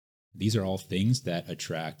These are all things that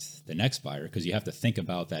attract the next buyer because you have to think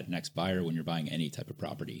about that next buyer when you're buying any type of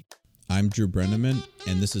property. I'm Drew Brenneman,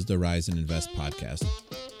 and this is the Rise and Invest podcast.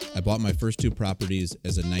 I bought my first 2 properties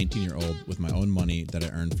as a 19-year-old with my own money that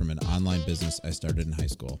I earned from an online business I started in high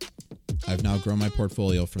school. I've now grown my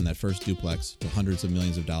portfolio from that first duplex to hundreds of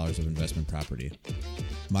millions of dollars of investment property.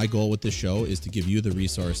 My goal with this show is to give you the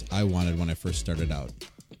resource I wanted when I first started out.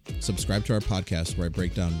 Subscribe to our podcast where I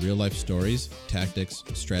break down real-life stories, tactics,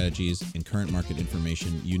 strategies, and current market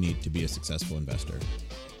information you need to be a successful investor.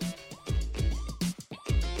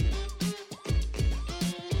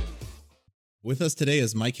 With us today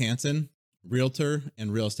is Mike Hansen, realtor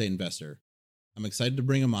and real estate investor. I'm excited to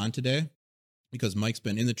bring him on today because Mike's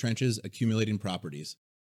been in the trenches accumulating properties.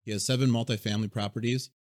 He has 7 multifamily properties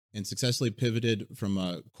and successfully pivoted from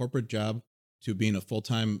a corporate job to being a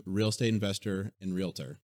full-time real estate investor and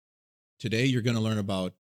realtor. Today, you're going to learn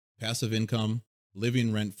about passive income,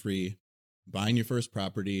 living rent-free, buying your first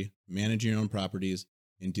property, managing your own properties,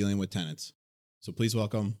 and dealing with tenants. So please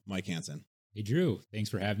welcome Mike Hansen. Hey, Drew,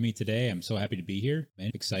 thanks for having me today. I'm so happy to be here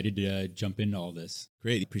and excited to jump into all this.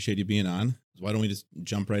 Great. Appreciate you being on. Why don't we just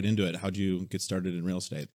jump right into it? How'd you get started in real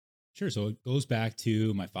estate? Sure. So it goes back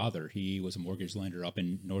to my father. He was a mortgage lender up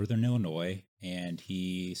in Northern Illinois, and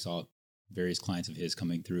he saw various clients of his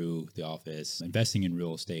coming through the office, investing in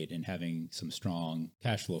real estate and having some strong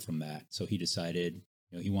cash flow from that. So he decided,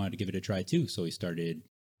 he wanted to give it a try too. So he started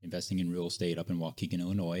investing in real estate up in Waukegan,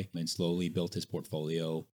 Illinois, and slowly built his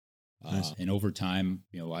portfolio. Nice. And over time,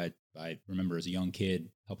 I remember as a young kid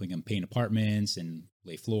helping him paint apartments and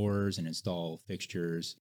lay floors and install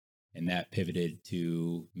fixtures. And that pivoted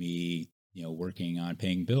to me, working on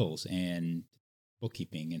paying bills and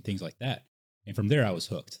bookkeeping and things like that. And from there, I was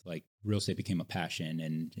hooked. Like real estate became a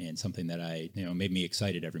passion and something that made me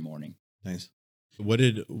excited every morning. Nice. What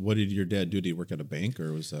did your dad do? Did he work at a bank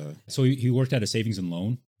or was So he worked at a savings and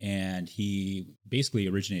loan, and he basically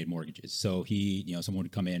originated mortgages. So he, someone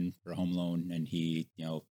would come in for a home loan, and he,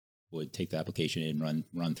 would take the application and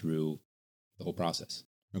run through the whole process.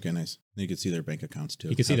 Okay, nice. You could see their bank accounts too.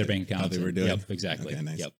 You could see their bank accounts. How they were doing. Yep, exactly. Okay,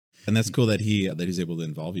 nice. Yep. And that's cool that he's able to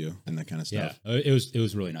involve you in that kind of stuff. Yeah, it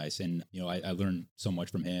was really nice, and I learned so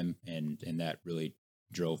much from him, and that really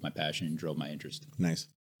drove my passion and drove my interest. Nice.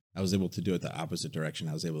 I was able to do it the opposite direction.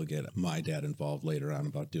 I was able to get my dad involved later on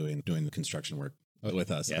about doing the construction work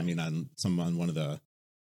with us. Yeah. I mean, on one of the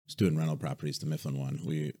student rental properties, the Mifflin one,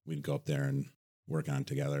 we'd go up there and work on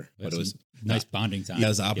together. That's but it was nice bonding time. Yeah, it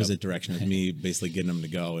was the opposite direction of me basically getting them to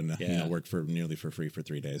go and work for nearly for free for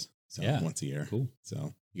 3 days. So once a year. Cool.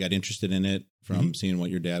 So you got interested in it from seeing what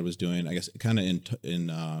your dad was doing. I guess kind of in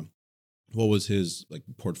what was his like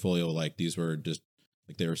portfolio like? These were just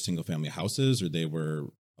like they were single family houses, or they were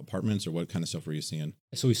apartments, or what kind of stuff were you seeing?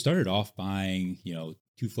 So we started off buying, 2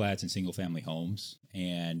 flats and single family homes,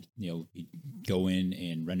 and, he'd go in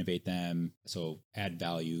and renovate them. So add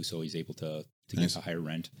value. So he's able to Nice. get a higher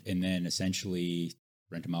rent, and then essentially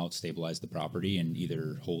rent them out, stabilize the property, and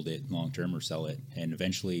either hold it long-term or sell it. And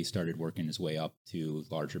eventually started working his way up to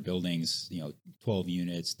larger buildings, 12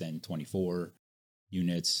 units, then 24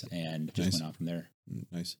 units, and just went on from there.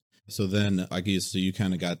 Nice. So then I guess you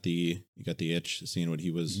kind of got the itch seeing what he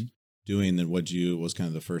was doing. Then what was kind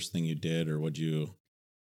of the first thing you did, or what'd you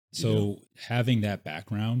do? Having that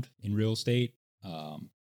background in real estate,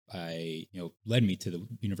 led me to the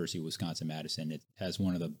University of Wisconsin-Madison. It has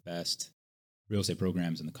one of the best real estate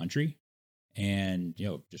programs in the country, and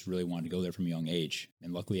just really wanted to go there from a young age.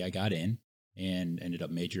 And luckily I got in and ended up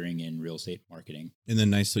majoring in real estate marketing. And then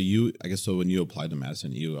nice. So so when you applied to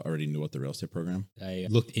Madison, you already knew about the real estate program? I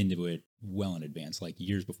looked into it well in advance, like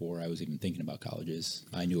years before I was even thinking about colleges.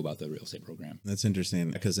 I knew about the real estate program. That's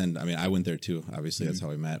interesting because then, I went there too. Obviously that's how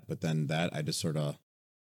we met, but then I just sort of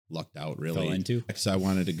lucked out really. Fell into? Because I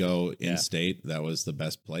wanted to go in state. That was the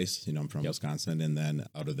best place. I'm from Wisconsin, and then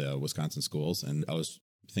out of the Wisconsin schools. And I was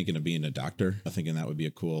thinking of being a doctor. I thinking that would be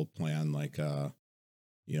a cool plan. Like,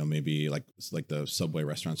 maybe like the Subway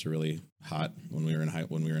restaurants are really hot when we were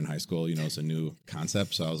in high school. It's a new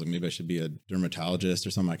concept. So I was like, maybe I should be a dermatologist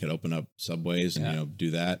or something. I could open up Subways and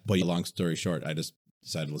do that. But long story short, I just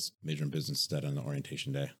decided let's major in business instead on the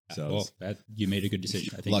orientation day. So you made a good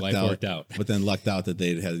decision. I think life worked out. But then lucked out that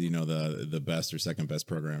they'd had the best or second best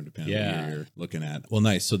program depending on what you're looking at. Well,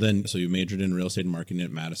 nice. So you majored in real estate and marketing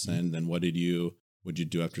at Madison. Then what'd you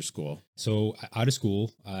do after school? So out of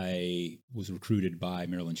school, I was recruited by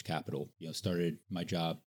Merrill Lynch Capital. Started my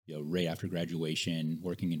job right after graduation,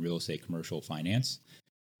 working in real estate commercial finance,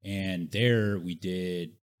 and there we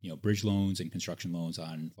did bridge loans and construction loans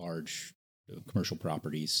on large commercial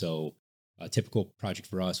properties. So a typical project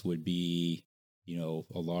for us would be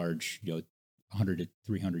a large, 100 to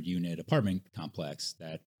 300 unit apartment complex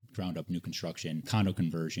that ground up new construction, condo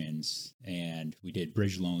conversions, and we did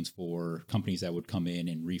bridge loans for companies that would come in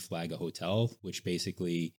and reflag a hotel, which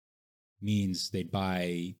basically means they'd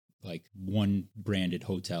buy like one branded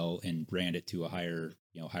hotel and brand it to a higher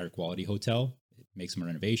quality hotel, make some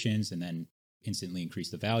renovations, and then instantly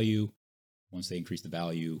increase the value. Once they increase the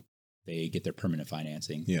value, they get their permanent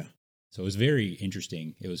financing. Yeah. So it was very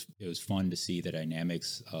interesting. It was fun to see the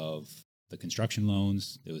dynamics of the construction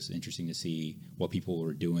loans. It was interesting to see what people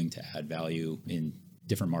were doing to add value in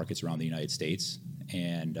different markets around the United States,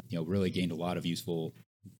 and really gained a lot of useful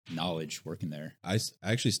knowledge working there. I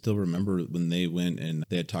actually still remember when they went and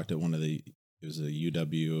they had talked at one of the, it was a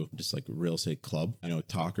UW, just like real estate club,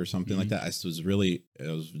 talk or something like that. I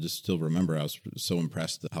was just still remember, I was so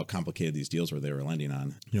impressed at how complicated these deals were they were lending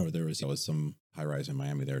on. There was some high rise in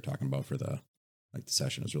Miami they were talking about for the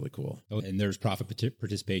session. It was really cool. Oh, and there's profit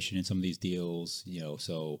participation in some of these deals,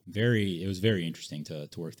 so it was very interesting to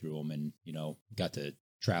work through them, and, got to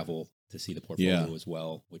travel to see the portfolio as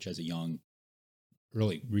well, which as a young,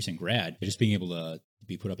 really recent grad, just being able to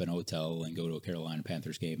be put up in a hotel and go to a Carolina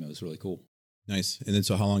Panthers game, it was really cool. Nice. And then,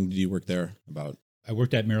 so how long did you work there? I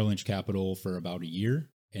worked at Merrill Lynch Capital for about a year,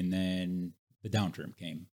 and then the downturn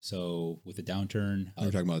came. So with the downturn,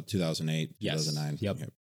 we're talking about 2008, yes, 2009.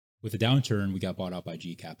 Yep. With the downturn, we got bought out by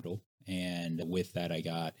GE Capital. And with that, I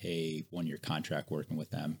got a 1-year contract working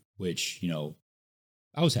with them, which,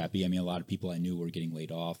 I was happy. I mean, a lot of people I knew were getting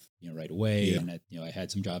laid off, right away. Yeah. And, I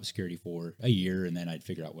had some job security for a year, and then I'd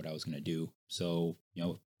figure out what I was going to do. So,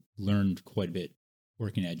 learned quite a bit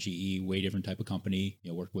working at GE, way different type of company,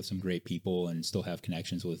 worked with some great people and still have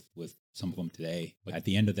connections with some of them today. But at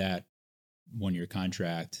the end of that 1-year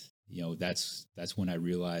contract, that's when I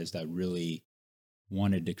realized I really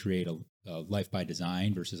wanted to create a life by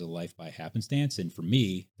design versus a life by happenstance. And for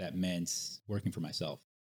me, that meant working for myself.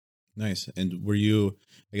 Nice. And were you,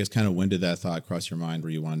 I guess, kind of when did that thought cross your mind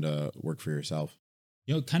where you wanted to work for yourself?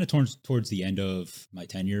 Kind of towards the end of my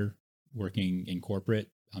tenure working in corporate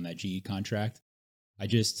on that GE contract. I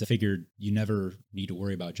just figured you never need to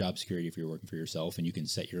worry about job security if you're working for yourself, and you can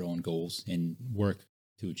set your own goals and work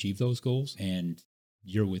to achieve those goals. And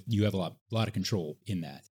you have a lot of control in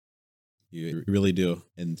that. You really do.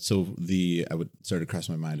 And so I would start to cross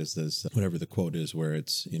my mind is this, whatever the quote is, where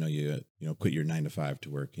it's, you quit your 9 to 5 to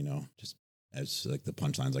work, just as like the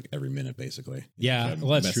punchlines, like every minute, basically. Yeah.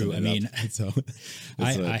 Well, that's true. I mean, so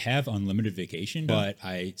I have unlimited vacation, but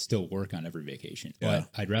I still work on every vacation, but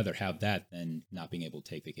I'd rather have that than not being able to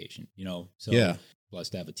take vacation, so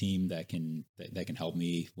blessed to have a team that can help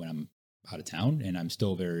me when I'm out of town, and I'm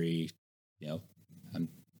still very,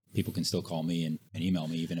 people can still call me and email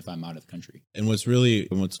me even if I'm out of the country. And what's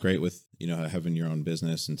great with, having your own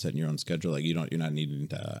business and setting your own schedule, like you're not needing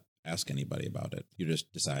to ask anybody about it. You're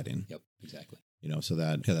just deciding. Yep, exactly. So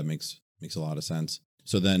that makes a lot of sense.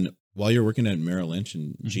 So then while you're working at Merrill Lynch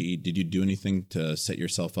and GE, did you do anything to set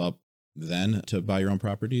yourself up then to buy your own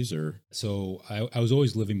properties? Or? So I was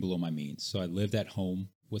always living below my means. So I lived at home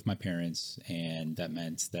with my parents, and that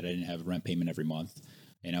meant that I didn't have a rent payment every month,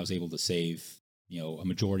 and I was able to save a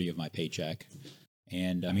majority of my paycheck.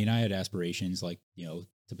 And I mean, I had aspirations like,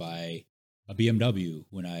 to buy a BMW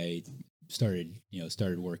when I started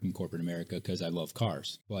working corporate America, because I love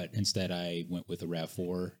cars. But instead I went with a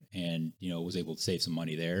RAV4 and, was able to save some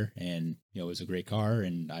money there. And, it was a great car,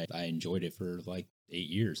 and I enjoyed it for like 8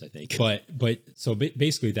 years, I think. But so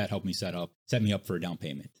basically that helped me set me up for a down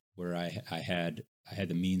payment where I had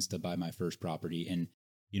the means to buy my first property. And,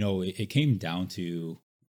 it came down to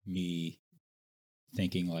me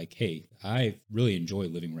thinking like, hey, I really enjoy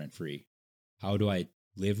living rent free. How do I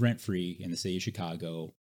live rent free in the city of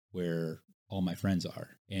Chicago where all my friends are?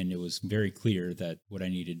 And it was very clear that what I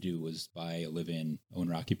needed to do was buy a live-in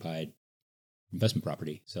owner occupied investment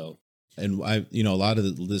property. So, and I, a lot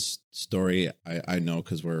of this story I know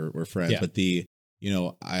because we're friends, but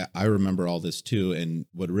I remember all this too. And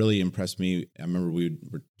what really impressed me, I remember we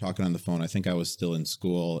were talking on the phone. I think I was still in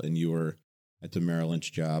school and you were at the Merrill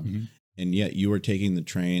Lynch job. Mm-hmm. And yet you were taking the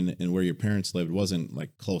train, and where your parents lived wasn't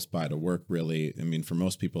like close by to work really. I mean, for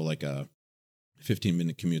most people, like a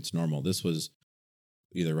 15-minute commute's normal. This was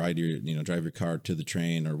either drive your car to the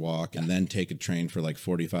train or walk, and then take a train for like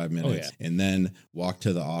 45 minutes and then walk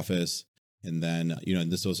to the office. And then,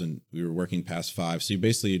 and we were working past 5. So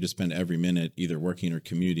you just spend every minute either working or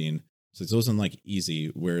commuting. So it wasn't like easy,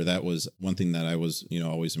 where that was one thing that I was,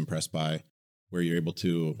 always impressed by, where you're able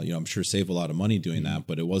to, I'm sure save a lot of money doing that,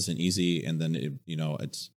 but it wasn't easy. And then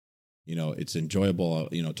it's, it's enjoyable,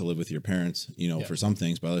 to live with your parents, Yeah. for some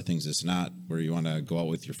things, but other things it's not, where you want to go out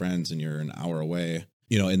with your friends and you're an hour away,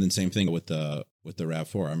 and then same thing with the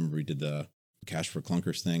RAV4. I remember we did the cash for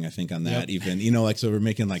clunkers thing, I think, on that. Yep. Even, so we're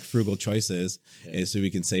making like frugal choices so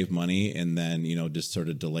we can save money and then, just sort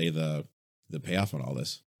of delay the payoff on all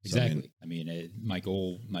this. Exactly. So, my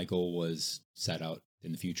goal was set out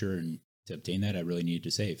in the future, and to obtain that, I really needed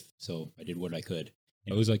to save. So I did what I could.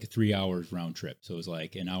 It was like a 3 hours round trip. So it was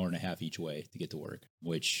like an hour and a half each way to get to work,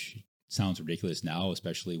 which sounds ridiculous now,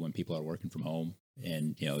 especially when people are working from home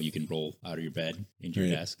and, you can roll out of your bed into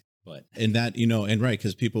your desk. But and that, and right,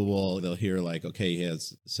 because they'll hear like, okay, he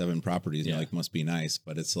has 7 properties, and you're like, must be nice.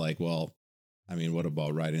 But it's like, well, what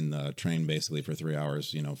about riding the train basically for 3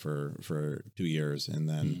 hours, for 2 years? And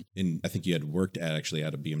then I think you had worked at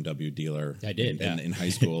a BMW dealer. I did in high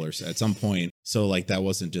school or at some point. So like, that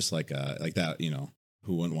wasn't just like that,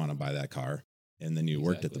 who wouldn't want to buy that car? And then you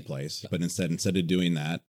worked at the place, but instead of doing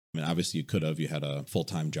that, obviously you had a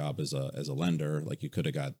full-time job as a lender. Like you could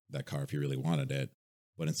have got that car if you really wanted it,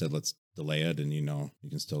 but instead let's delay it. And, you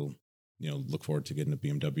can still, look forward to getting a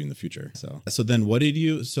BMW in the future. So then what did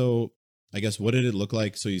it look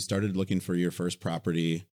like? So you started looking for your first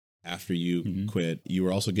property after you quit. You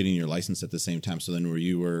were also getting your license at the same time. So then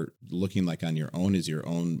you were looking like on your own as your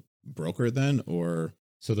own broker then, or?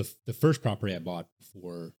 So the first property I bought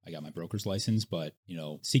before I got my broker's license, but,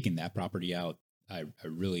 seeking that property out, I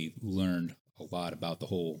really learned a lot about the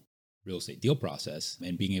whole real estate deal process,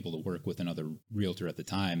 and being able to work with another realtor at the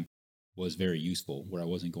time was very useful, where I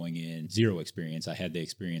wasn't going in zero experience. I had the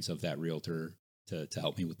experience of that realtor to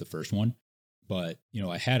help me with the first one. But,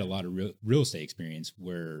 I had a lot of real estate experience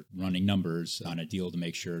where running numbers on a deal to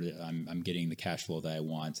make sure that I'm getting the cash flow that I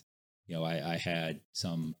want. I had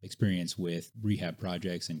some experience with rehab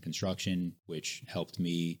projects and construction, which helped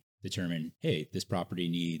me determine, hey, this property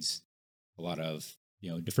needs a lot of,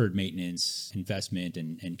 deferred maintenance, investment,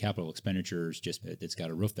 and capital expenditures. Just it's got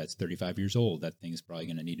a roof that's 35 years old. That thing's probably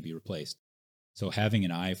going to need to be replaced. So having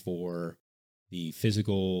an eye for the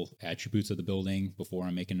physical attributes of the building before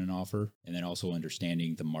I'm making an offer, and then also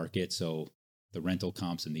understanding the market. So the rental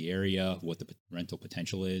comps in the area, what the rental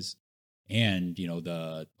potential is, and,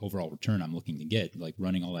 the overall return I'm looking to get, like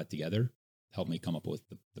running all that together helped me come up with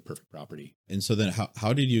the perfect property. And so then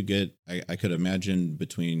how did you get, I could imagine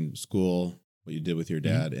between school, what you did with your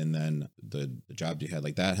dad, and then the jobs you had,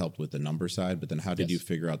 like that helped with the number side. But then how did you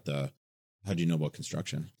figure out how do you know about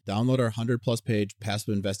construction? Download our 100+ page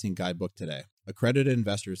passive investing guidebook today. Accredited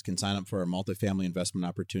investors can sign up for our multifamily investment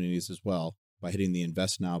opportunities as well by hitting the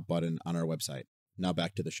Invest Now button on our website. Now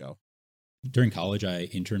back to the show. During college, I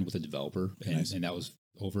interned with a developer, and, Nice. and that was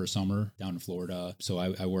over a summer down in Florida. So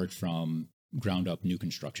I worked from ground up new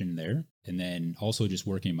construction there. And then also just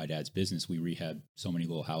working in my dad's business, we rehab so many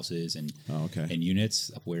little houses and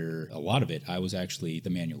units where a lot of it, I was actually the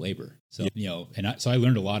manual labor. So, so I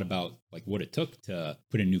learned a lot about like what it took to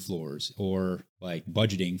put in new floors, or like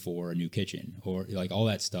budgeting for a new kitchen, or like all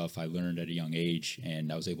that stuff I learned at a young age,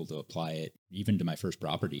 and I was able to apply it even to my first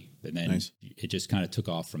property. And then it just kind of took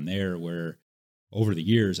off from there, where over the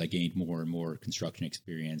years, I gained more and more construction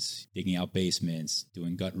experience, digging out basements,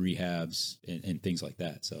 doing gut rehabs, and things like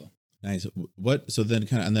that. So nice. So then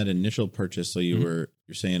kind of on that initial purchase, so you're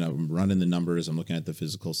saying I'm running the numbers, I'm looking at the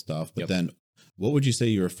physical stuff, but then what would you say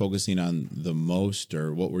you were focusing on the most,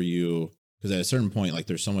 or what were you, because at a certain point, like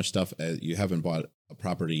there's so much stuff, you haven't bought a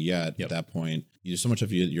property yet at that point, there's so much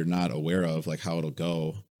of you're not aware of, like how it'll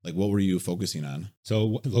go. Like what were you focusing on?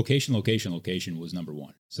 So location was number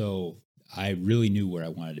one. So I really knew where I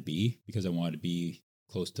wanted to be, because I wanted to be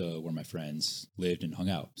close to where my friends lived and hung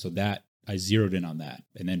out. So that I zeroed in on that.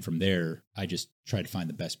 And then from there, I just tried to find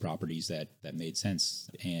the best properties that made sense.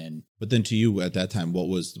 But then to you at that time, how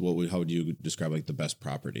would you describe like the best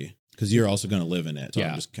property? Because you're also going to live in it. So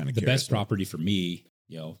I'm just kind of the curious. best property for me,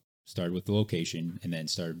 started with the location, and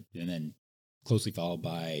then closely followed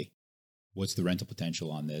by what's the rental potential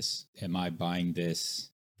on this? Am I buying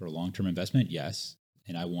this for a long-term investment? Yes.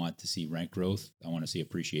 And I want to see rent growth. I want to see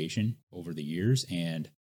appreciation over the years, and,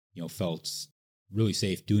 felt really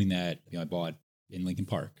safe doing that. I bought in Lincoln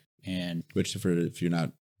Park, and which if you're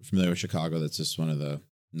not familiar with Chicago, that's just one of the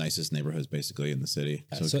nicest neighborhoods basically in the city.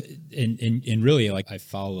 And really, like, I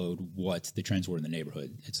followed what the trends were in the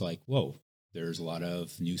neighborhood. It's like, whoa, there's a lot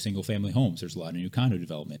of new single family homes. There's a lot of new condo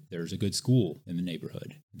development. There's a good school in the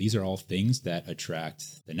neighborhood. These are all things that attract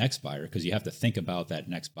the next buyer, because you have to think about that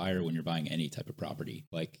next buyer when you're buying any type of property.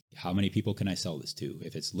 Like, how many people can I sell this to?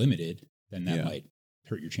 If it's limited, then that might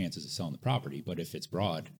hurt your chances of selling the property. But if it's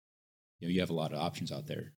broad, you have a lot of options out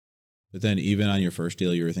there. But then even on your first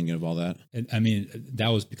deal, you were thinking of all that? And I mean, that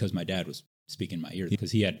was because my dad was speaking in my ear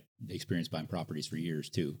because he had experience buying properties for years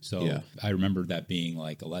too. So Yeah. I remember that being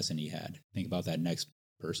like a lesson he had. Think about that next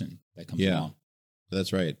person that comes Yeah. along.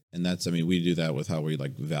 That's right. And that's, I mean, we do that with how we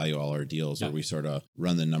like value all our deals, Yeah. or we sort of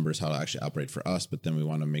run the numbers, how to actually operate for us. But then we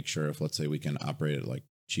want to make sure if, let's say, we can operate it like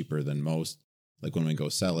cheaper than most, like when we go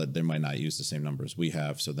sell it, they might not use the same numbers we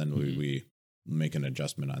have. So then we make an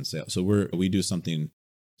adjustment on sale. So we do something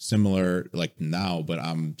similar like now, but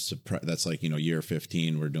I'm surprised that's like, year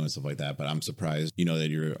 15, we're doing stuff like that. But I'm surprised, that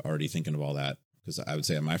you're already thinking of all that. Because I would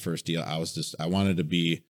say on my first deal, I wanted to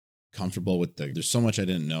be comfortable with there's so much I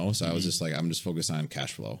didn't know. So I was just like, I'm just focused on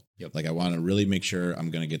cash flow. Yep. Like I want to really make sure I'm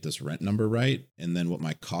going to get this rent number right. And then what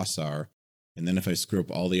my costs are. And then if I screw up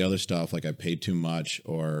all the other stuff, like I paid too much,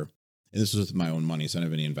 and this was with my own money. So I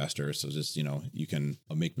don't have any investors. So just, you can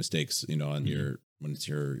make mistakes, on when it's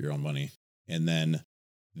your own money. And then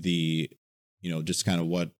just kind of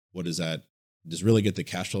what is that, just really get the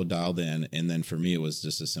cash flow dialed in. And then for me, it was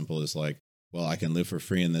just as simple as like, well, I can live for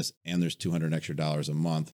free in this and there's $200 extra a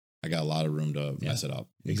month. I got a lot of room to mess it up.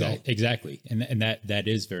 Exactly. And that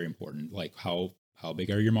is very important. Like how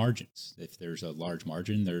big are your margins? If there's a large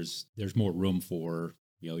margin, there's more room for,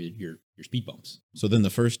 your speed bumps. So then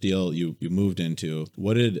the first deal you moved into,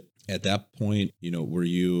 at that point,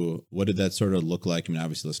 what did that sort of look like? I mean,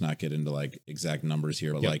 obviously let's not get into like exact numbers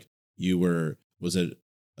here, but like was it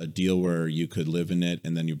a deal where you could live in it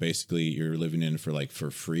and then you're living in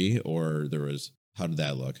for free, or how did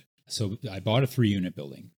that look? So I bought a 3-unit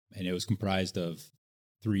building. And it was comprised of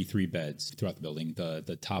three beds throughout the building.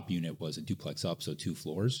 The top unit was a duplex up, so 2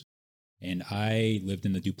 floors. And I lived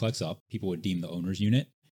in the duplex up. People would deem the owner's unit.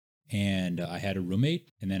 And I had a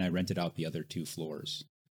roommate, and then I rented out the other 2 floors.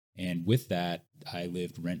 And with that, I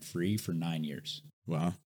lived rent-free for 9 years.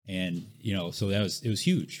 Wow. And, so it was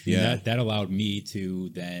huge. Yeah. And that allowed me to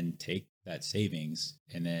then take that savings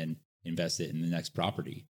and then invest it in the next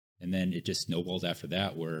property. And then it just snowballed after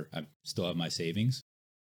that, where I still have my savings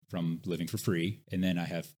from living for free. And then I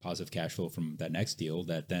have positive cash flow from that next deal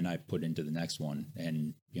that then I put into the next one.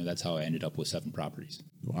 And, that's how I ended up with 7 properties.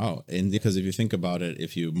 Wow. And because if you think about it,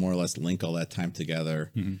 if you more or less link all that time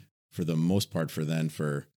together, for the most part,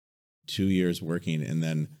 for 2 years working, and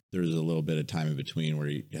then there's a little bit of time in between where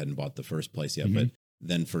you hadn't bought the first place yet, but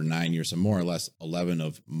then for 9 years, so more or less 11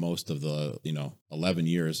 of most of the, 11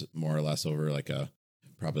 years, more or less over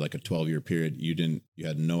probably like a 12-year period, you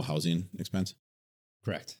had no housing expense.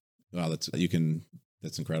 Correct. Wow, that's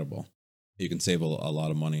incredible. You can save a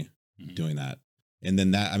lot of money doing that. And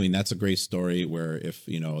then that's a great story where if,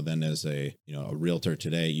 then as a realtor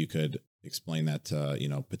today, you could explain that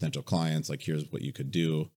to, potential clients, like here's what you could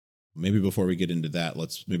do. Maybe before we get into that,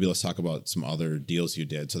 let's talk about some other deals you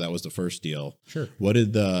did. So that was the first deal. Sure. What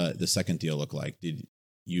did the second deal look like? Did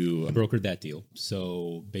you I brokered that deal.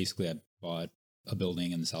 So basically I bought a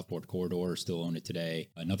building in the Southport corridor, still own it today,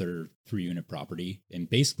 another 3-unit property. And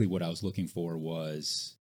basically what I was looking for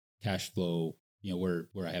was cash flow, where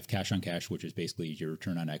I have cash on cash, which is basically your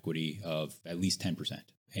return on equity of at least 10%.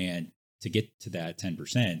 And to get to that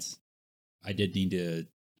 10%, I did need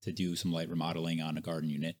to do some light remodeling on a garden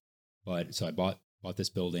unit. But so I bought this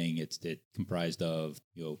building. It comprised of,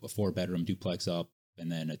 a 4-bedroom duplex up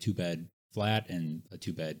and then a 2-bed flat and a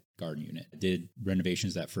 2-bed garden unit. I did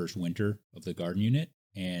renovations that first winter of the garden unit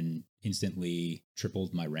and instantly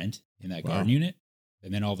tripled my rent in that garden unit.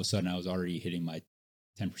 And then all of a sudden I was already hitting my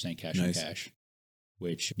 10% cash on cash,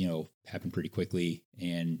 which, happened pretty quickly.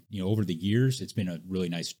 And, over the years, it's been a really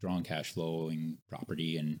nice, strong cash flowing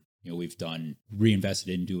property. And, we've reinvested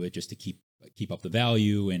into it just to keep up the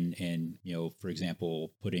value. And, for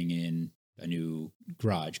example, putting in a new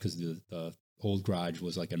garage, because the old garage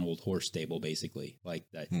was like an old horse stable, basically, like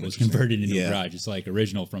that was converted into a garage. It's like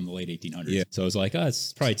original from the late 1800s. Yeah. So it's like,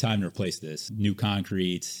 it's probably time to replace this. New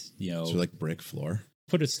concrete, So like brick floor.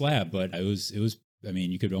 Put a slab, but it was,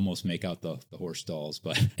 you could almost make out the horse stalls,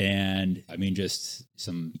 just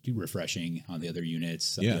some refreshing on the other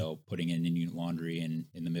units, putting in in-unit laundry in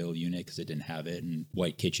the middle unit because it didn't have it, and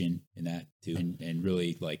white kitchen in that too, and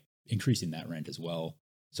really like increasing that rent as well.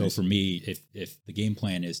 So for me, if the game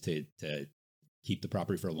plan is to keep the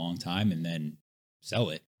property for a long time and then sell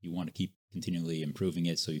it, you want to keep continually improving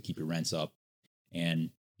it so you keep your rents up. And,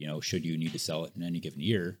 should you need to sell it in any given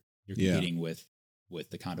year, you're competing with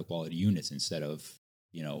the condo quality units instead of,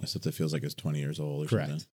 Stuff that feels like it's 20 years old. Or correct.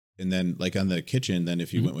 Something. And then like on the kitchen, then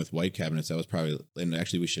if you went with white cabinets, that was probably, and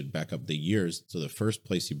actually we should back up the years. So the first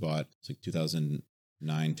place you bought, it's like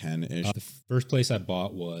 2009, 10-ish. The first place I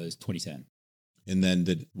bought was 2010. And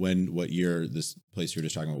then what year, this place you're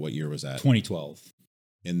just talking about, what year was that? 2012.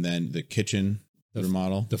 And then the kitchen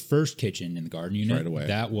remodel. The first kitchen in the garden unit, right away.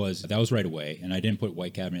 that was right away. And I didn't put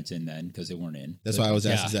white cabinets in then because they weren't in. That's why I was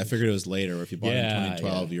asking. I figured it was later. Or if you bought it in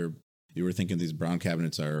 2012, you were thinking these brown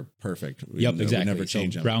cabinets are perfect. Yep, exactly. We never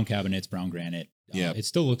change them. Brown cabinets, brown granite. Yeah, it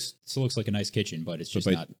still looks like a nice kitchen, but it's just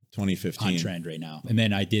not 2015 on trend right now. And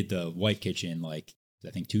then I did the white kitchen like I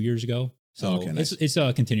think 2 years ago. So nice. it's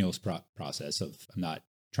a continuous process of I'm not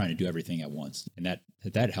trying to do everything at once, and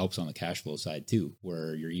that helps on the cash flow side too,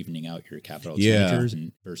 where you're evening out your capital expenditures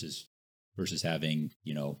and versus having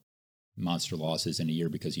monster losses in a year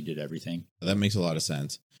because you did everything. That makes a lot of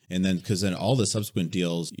sense. And then because then all the subsequent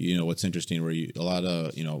deals, what's interesting where a lot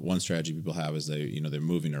of one strategy people have is they're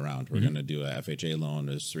moving around. We're going to do a FHA loan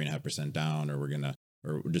is 3.5% down, or we're gonna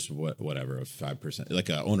or just whatever a 5% like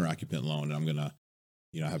a owner occupant loan, and I'm gonna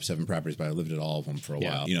have 7 properties, but I lived at all of them for a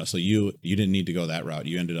while. So you didn't need to go that route.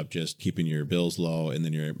 You ended up just keeping your bills low, and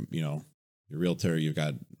then your realtor, you've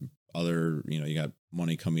got other, you got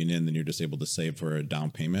money coming in, then you're just able to save for a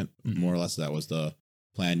down payment. More or less, that was the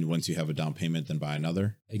plan. Once you have a down payment, then buy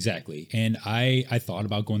another. Exactly. And I thought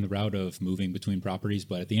about going the route of moving between properties,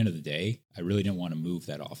 but at the end of the day, I really didn't want to move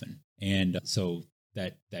that often. And so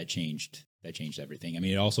that changed. That changed everything. I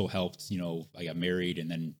mean, it also helped, I got married and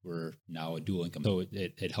then we're now a dual income. So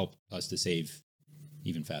it helped us to save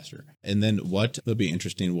even faster. And then what would be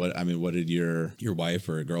interesting? What did your wife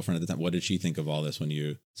or girlfriend at the time, what did she think of all this when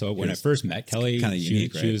I first met Kelly, kind of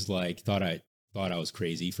unique, right? She was like, thought I was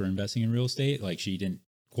crazy for investing in real estate. Like she didn't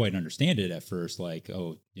quite understand it at first. Like,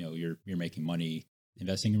 oh, you're making money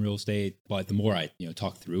investing in real estate. But the more I,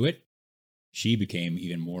 talked through it, she became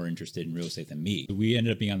even more interested in real estate than me. We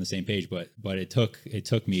ended up being on the same page, but it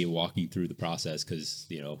took me walking through the process because,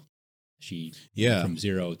 she went from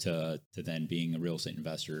zero to then being a real estate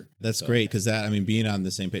investor. That's great. Cause being on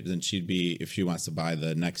the same page, then she'd be, if she wants to buy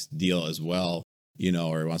the next deal as well,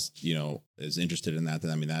 or wants, is interested in that,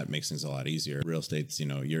 then that makes things a lot easier. Real estate's,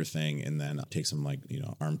 your thing. And then it takes some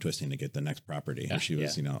arm twisting to get the next property. Yeah, she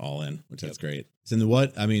was, all in, which that's great. So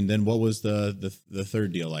then what was the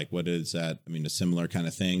third deal like? What is that? A similar kind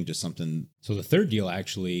of thing, just something. So the third deal,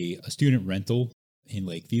 actually a student rental in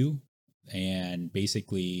Lakeview. And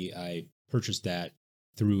basically I purchased that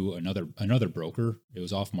through another broker. It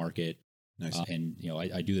was off market. Nice. And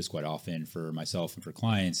I do this quite often for myself and for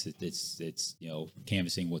clients. It's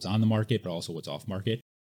canvassing what's on the market, but also what's off market.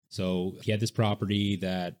 So he had this property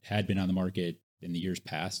that had been on the market in the years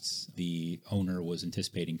past. The owner was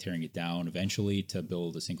anticipating tearing it down eventually to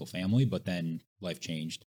build a single family, but then life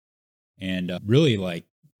changed. And really, like,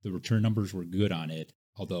 the return numbers were good on it,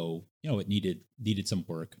 although it needed some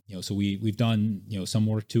work. So we've done some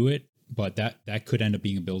work to it, but that could end up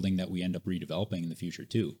being a building that we end up redeveloping in the future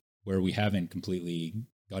too, where we haven't completely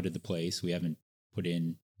gutted the place. We haven't put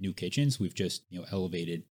in new kitchens. We've just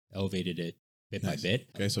elevated it bit by bit.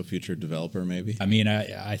 Okay, so future developer maybe.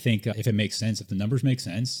 I think if it makes sense, if the numbers make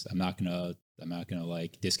sense, I'm not gonna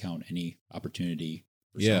like discount any opportunity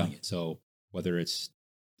for selling it. So whether it's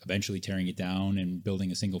eventually tearing it down and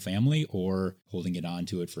building a single family or holding it on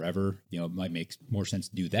to it forever, it might make more sense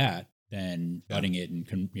to do that than gutting it and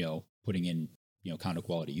putting in condo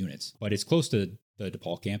quality units. But it's close to the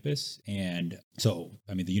DePaul campus, and so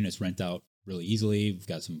the units rent out really easily. We've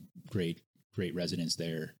got some great residents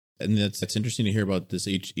there. And that's interesting to hear about this.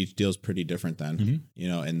 Each deal is pretty different then,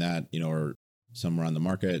 and that, or some were on the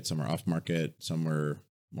market, some are off market, some were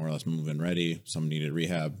more or less move-in ready, some needed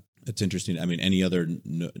rehab. It's interesting. Any other,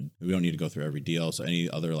 we don't need to go through every deal. So any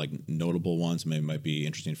other like notable ones might be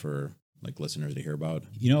interesting for like listeners to hear about.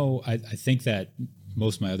 I think that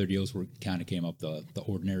most of my other deals came up the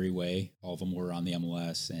ordinary way. All of them were on the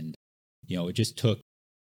MLS, and, it just took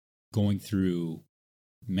going through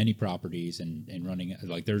many properties and running,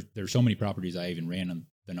 like there's so many properties I even ran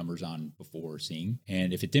the numbers on before seeing.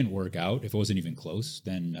 And if it didn't work out, if it wasn't even close,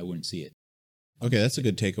 then I wouldn't see it. Okay. That's a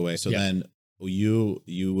good takeaway. So then you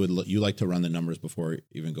like to run the numbers before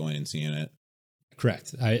even going and seeing it.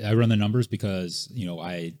 Correct. I run the numbers because,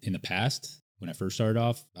 in the past, when I first started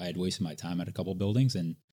off, I had wasted my time at a couple of buildings,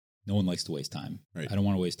 and no one likes to waste time. Right. I don't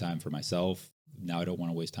want to waste time for myself. Now I don't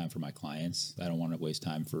want to waste time for my clients. I don't want to waste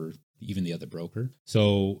time for even the other broker.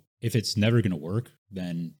 So if it's never going to work,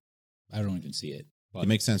 then I don't even see it. But it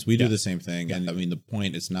makes sense. We do the same thing. Yeah. And the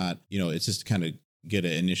point is not, it's just to kind of get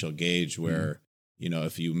an initial gauge where,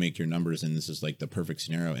 if you make your numbers and this is like the perfect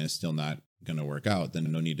scenario and it's still not going to work out,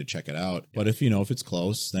 then no need to check it out. But if if it's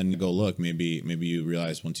close, then go look. Maybe you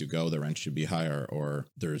realize once you go, the rent should be higher, or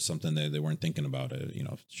there's something that they weren't thinking about.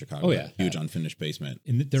 Chicago, huge unfinished basement.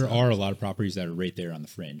 And there are a lot of properties that are right there on the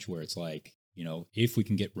fringe where it's like, if we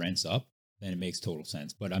can get rents up, then it makes total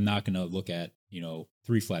sense. But I'm not going to look at,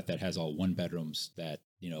 3-flat that has all 1 bedrooms that,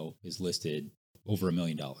 is listed over $1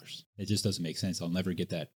 million. It just doesn't make sense. I'll never get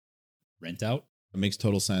that rent out. It makes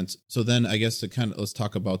total sense. So then I guess let's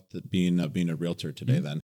talk about being a realtor today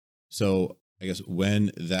then. So I guess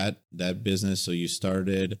when that business, so you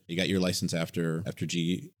got your license after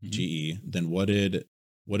GE, then what did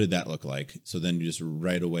that look like? So then you just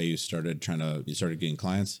right away you started getting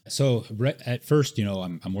clients. So at first,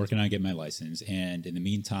 I'm working on getting my license, and in the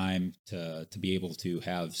meantime, to be able to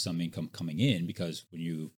have some income coming in, because when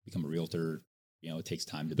you become a realtor, it takes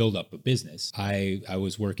time to build up a business. I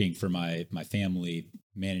was working for my family,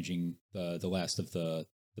 managing the last of the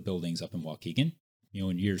buildings up in Waukegan.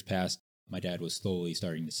 In years past, my dad was slowly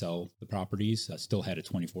starting to sell the properties. I still had a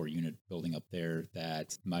 24-unit building up there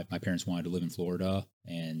that my parents wanted to live in Florida,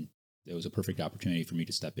 and it was a perfect opportunity for me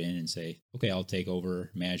to step in and say, okay, I'll take over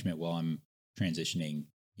management while I'm transitioning,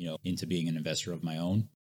 into being an investor of my own.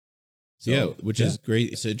 So, which is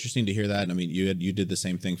great. It's interesting to hear that. I mean, you did the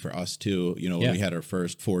same thing for us too. When we had our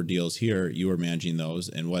first 4 deals here, you were managing those.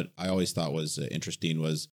 And what I always thought was interesting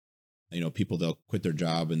was, people, they'll quit their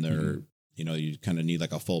job and they're, you kind of need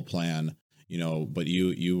like a full plan, but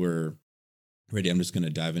you were ready. I'm just going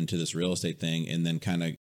to dive into this real estate thing. And then kind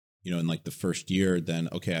of, in like the first year, then,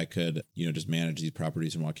 okay, I could, just manage these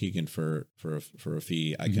properties in Waukegan for a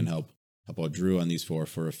fee. I can help out Drew on these 4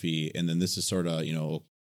 for a fee. And then this is sort of,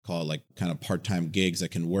 call it like kind of part-time gigs that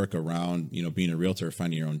can work around, being a realtor,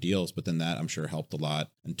 finding your own deals. But then that I'm sure helped a lot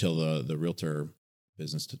until the realtor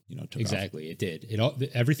business, took exactly off. It did.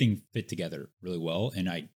 Everything fit together really well. And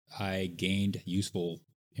I gained useful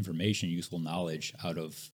information, useful knowledge out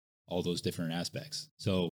of all those different aspects.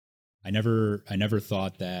 So I never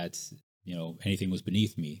thought that, anything was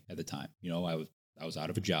beneath me at the time. I was out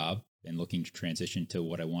of a job and looking to transition to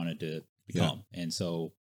what I wanted to become. Yeah. And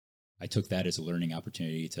so I took that as a learning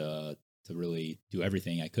opportunity to really do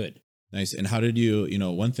everything I could. Nice. And how did you,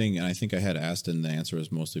 one thing, and I think I had asked and the answer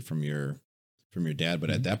was mostly from your dad, but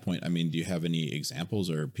at that point, I mean, do you have any examples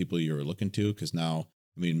or people you were looking to? Because now,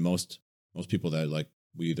 I mean, most people that like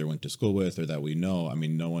we either went to school with or that we know, I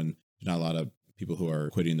mean, there's not a lot of people who are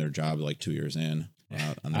quitting their job like 2 years in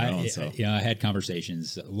on their own. So I had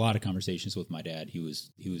a lot of conversations with my dad. He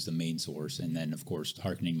was the main source. And then of course,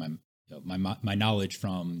 hearkening my knowledge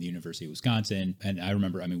from the University of Wisconsin. And I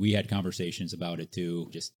remember, I mean, we had conversations about it too,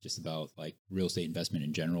 just about like real estate investment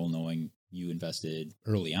in general, knowing you invested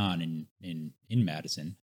early on in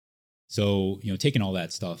Madison. So, taking all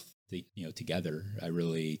that stuff, together, I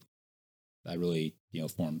really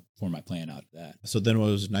formed my plan out of that. So then what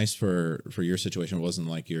was nice for your situation wasn't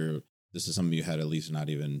like this is something you had at least not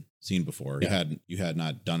even seen before. Yeah. You had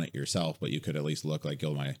not done it yourself, but you could at least look like,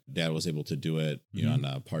 my dad was able to do it, on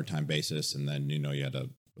a part-time basis. And then, you had a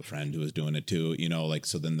friend who was doing it too, like,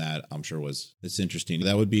 so then that I'm sure it's interesting.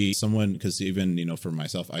 That would be someone, because even, for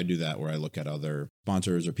myself, I do that where I look at other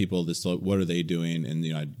sponsors or people, what are they doing? And,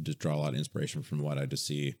 I just draw a lot of inspiration from what I just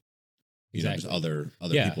see, exactly. Just other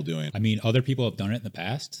people doing. I mean, other people have done it in the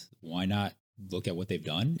past. Why not look at what they've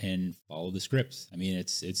done and follow the scripts? I mean,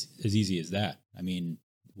 it's as easy as that. I mean,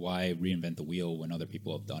 why reinvent the wheel when other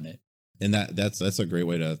people have done it? And that's a great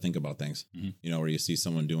way to think about things, where you see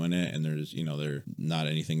someone doing it and there's, they're not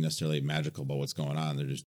anything necessarily magical about what's going on. They're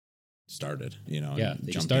just started, Yeah,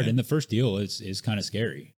 they just started. And the first deal is kind of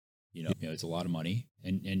scary. It's a lot of money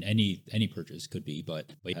and any purchase could be,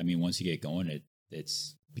 but I mean, once you get going,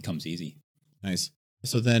 it's becomes easy. Nice.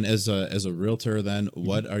 So then as a realtor, then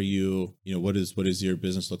what are you, what does your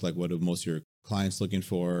business look like? What are most of your clients looking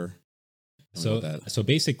for? So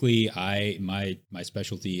basically my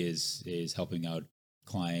specialty is helping out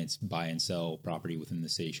clients buy and sell property within the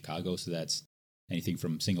city of Chicago. So that's anything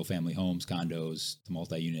from single family homes, condos to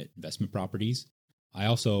multi-unit investment properties. I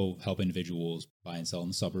also help individuals buy and sell in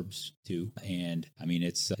the suburbs too. And I mean,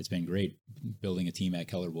 it's been great building a team at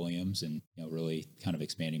Keller Williams and, really kind of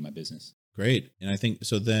expanding my business. Great. And I think,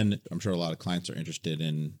 so then I'm sure a lot of clients are interested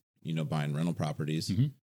in, buying rental properties. Mm-hmm.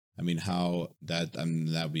 I mean,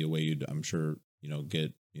 that would be a way you'd, I'm sure,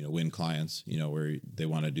 get, win clients, where they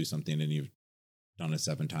want to do something and you've done it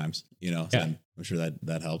 7 times, so yeah. I'm sure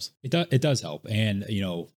that helps. It does help. And,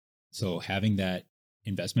 so having that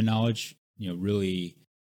investment knowledge, really,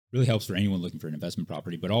 really helps for anyone looking for an investment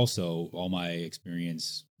property, but also all my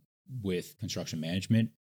experience with construction management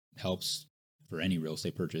helps for any real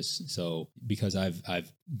estate purchase. So because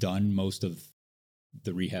I've done most of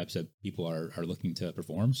the rehabs that people are looking to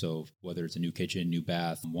perform. So whether it's a new kitchen, new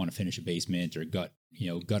bath, want to finish a basement or gut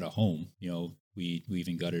a home, we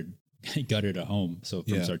even gutted gutted a home. So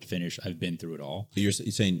from Yeah. start to finish, I've been through it all. You're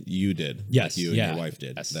saying you did? Yes. Like you and your wife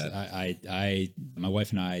did. Yes. That. My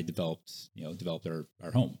wife and I developed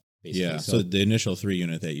our home basically. Yeah. So the initial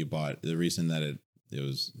 3-unit that you bought, the reason that it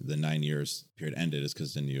was the 9 years period ended is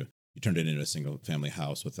because then you turned it into a single family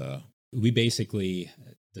house with a. We basically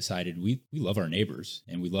decided we love our neighbors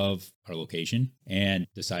and we love our location, and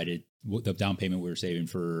decided the down payment we were saving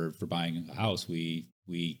for buying a house, we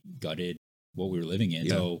gutted what we were living in.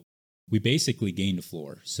 Yeah. So we basically gained a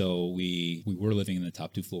floor. So we were living in the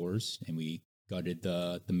top 2 floors, and we gutted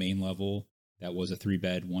the main level. That was a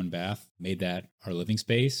 3-bed, 1-bath, made that our living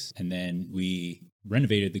space. And then we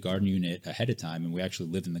renovated the garden unit ahead of time. And we actually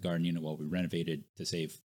lived in the garden unit while we renovated to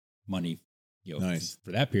save money, Nice.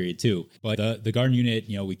 for that period too. But the garden unit,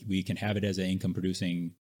 we can have it as an income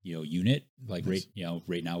producing, unit. Like Nice.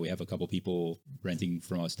 right now we have a couple people renting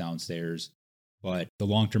from us downstairs. But the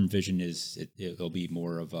long-term vision is it'll be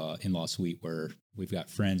more of a in-law suite where we've got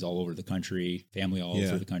friends all over the country, family all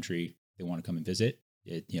over the country. They want to come and visit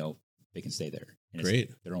it, they can stay there. And Great.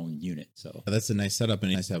 It's their own unit. So That's a nice setup,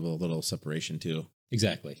 and nice to have a little separation too.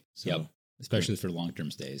 exactly. So Yep. Especially for long-term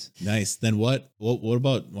stays. nice. Then what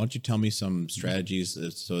about, why don't you tell me some strategies?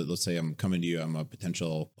 So let's say I'm coming to you, I'm a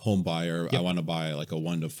potential home buyer. Yep. I want to buy like a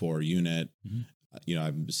 1 to 4 unit. Mhm.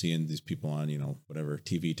 I'm seeing these people on, whatever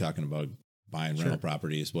TV talking about buying rental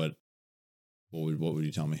properties. What would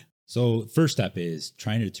you tell me? So first step is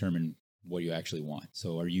trying to determine what you actually want.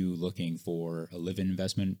 So are you looking for a live-in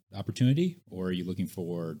investment opportunity, or are you looking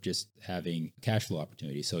for just having cash flow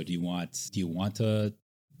opportunity? So do you want to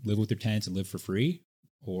live with your tenants and live for free,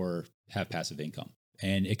 or have passive income?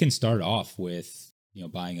 And it can start off with,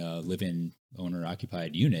 buying a live-in owner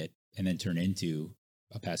occupied unit and then turn into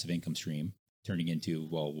a passive income stream, turning into,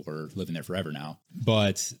 well, we're living there forever now.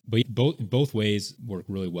 But both ways work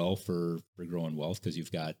really well for growing wealth, because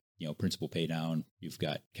you've got, principal pay down, you've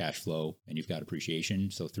got cash flow, and you've got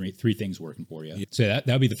appreciation. So three things working for you. Yeah. So that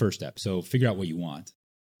would be the first step. So figure out what you want.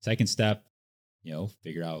 Second step,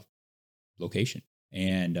 figure out location.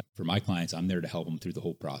 And for my clients, I'm there to help them through the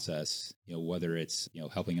whole process, whether it's,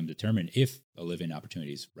 helping them determine if a live-in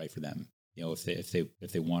opportunity is right for them,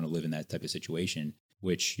 if they want to live in that type of situation,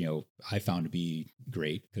 which, I found to be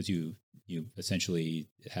great, because you essentially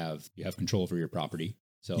have control over your property.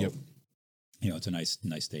 So, Yep. It's a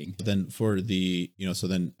nice thing. But then for the, so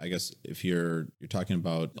then I guess if you're talking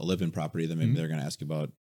about a live-in property, then maybe they're going to ask you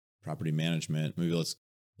about property management. Maybe let's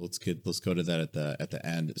go to that at the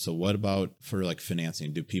end. So what about for like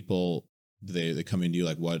financing? Do people, they come into you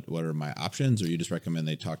like, what are my options, or you just recommend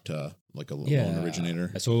they talk to like a loan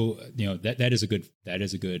originator? So, that is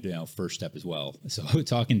a good first step as well. So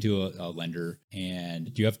talking to a lender,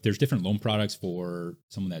 and there's different loan products for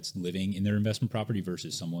someone that's living in their investment property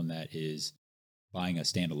versus someone that is buying a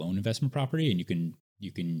standalone investment property, and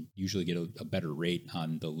you can usually get a better rate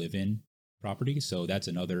on the live-in property. So that's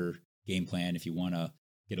another game plan. If you want to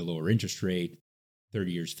get a lower interest rate,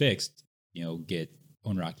 30 years fixed, get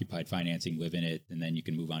owner occupied financing, live in it, and then you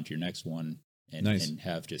can move on to your next one and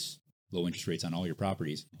have just low interest rates on all your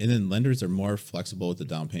properties. And then lenders are more flexible with the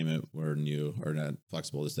down payment, where you are not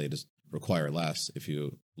flexible, as they just require less if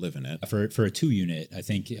you live in it. For a 2-unit, I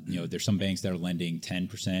think, there's some banks that are lending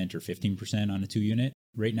 10% or 15% on a 2-unit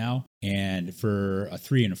right now. And for a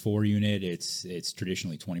 3 and a 4-unit, it's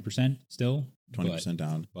traditionally 20% still. 20%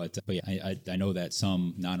 down. But yeah, I know that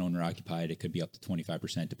some non-owner occupied, it could be up to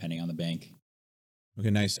 25% depending on the bank. Okay,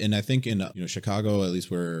 nice. And I think in Chicago, at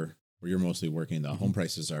least where you're mostly working, the home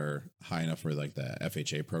prices are high enough where like the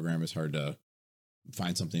FHA program is hard to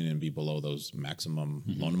find something and be below those maximum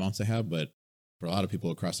loan amounts they have. But for a lot of people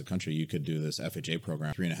across the country, you could do this FHA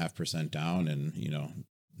program, 3.5% down, and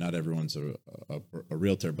not everyone's a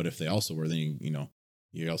realtor, but if they also were, then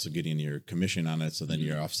you're also getting your commission on it. So then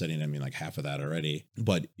you're offsetting, like half of that already.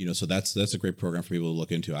 But, so that's a great program for people to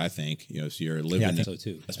look into, I think. So you're living, I think so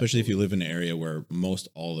too. Especially if you live in an area where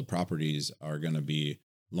all the properties are going to be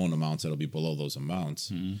loan amounts that'll be below those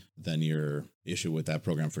amounts, then your issue with that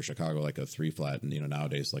program for Chicago, like a 3 flat, and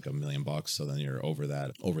nowadays like $1 million. So then you're over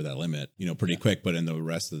that limit, pretty quick. But in the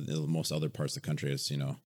rest of most other parts of the country,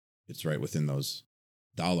 it's right within those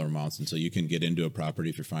dollar amounts. And so you can get into a property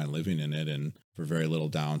if you're fine living in it and for very little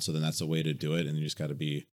down. So then that's a way to do it. And you just got to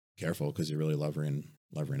be careful, because you're really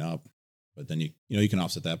levering up. But then you can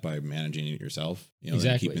offset that by managing it yourself,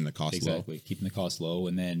 exactly. Keeping the cost low. Keeping the cost low.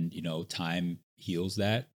 And then, time heals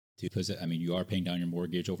that too, because you are paying down your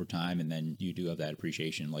mortgage over time, and then you do have that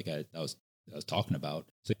appreciation. Like I was was talking about.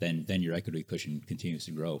 So then your equity cushion continues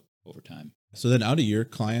to grow over time. So then out of your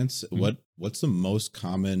clients, what's the most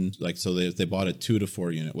common, like, so they bought a 2 to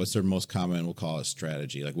 4 unit, what's their most common, we'll call it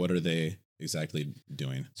strategy? Like, what are they exactly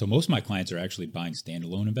doing? So most of my clients are actually buying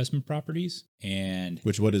standalone investment properties, and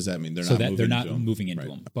what does that mean? They're not moving into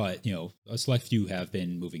them, but a select few have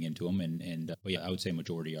been moving into them, and but yeah, I would say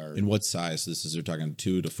majority are. In what size? They're talking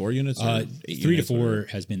 2 to 4 units, or 3 to 4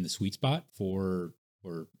 has been the sweet spot for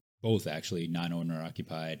both, actually, non-owner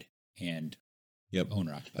occupied and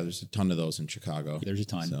owner occupied. There's a ton of those in Chicago. There's a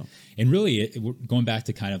ton. So. And really, we're going back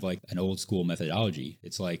to kind of like an old school methodology.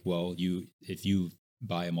 It's like, well, if you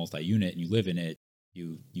buy a multi-unit and you live in it,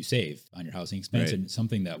 you save on your housing expense, and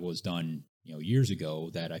something that was done years ago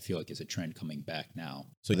that I feel like is a trend coming back now.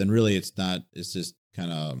 So then really it's just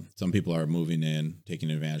kind of, some people are moving in,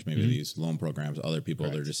 taking advantage maybe of these loan programs. Other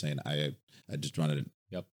people, they're just saying, I just want to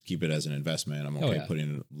keep it as an investment. I'm okay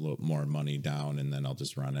putting a little more money down, and then I'll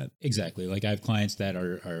just run it. Exactly. Like I have clients that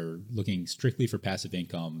are looking strictly for passive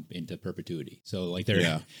income into perpetuity. So like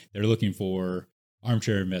they're looking for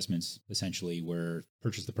armchair investments, essentially, where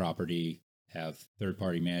purchase the property, have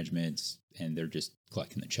third-party management, and they're just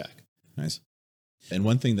collecting the check. Nice. And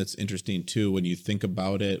one thing that's interesting too, when you think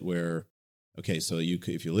about it, where, okay, so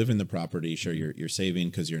if you live in the property, sure, you're saving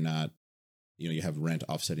because you're not, you have rent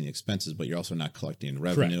offsetting expenses, but you're also not collecting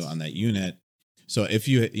revenue on that unit. So if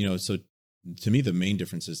so to me, the main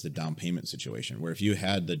difference is the down payment situation, where if you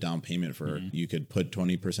had the down payment for, you could put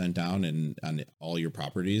 20% down and on all your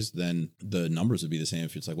properties, then the numbers would be the same.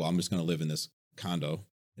 If it's like, well, I'm just going to live in this condo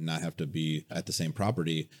and not have to be at the same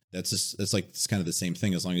property. It's kind of the same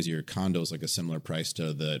thing, as long as your condo is like a similar price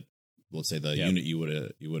to let's say the unit you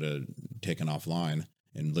would have taken offline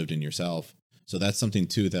and lived in yourself. So that's something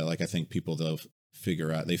too that, like, I think people, they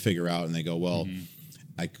figure out and they go, well,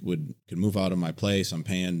 I could move out of my place. I'm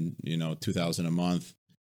paying, $2,000 a month,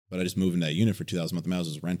 but I just moved in that unit for $2,000 a month. I might as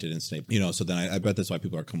well just rent it and stay, so then I bet that's why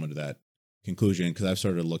people are coming to that conclusion. Because I've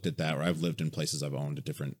sort of looked at that, where I've lived in places I've owned at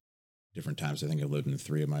different times. I think I've lived in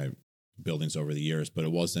 3 of my buildings over the years, but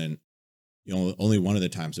it wasn't, only one of the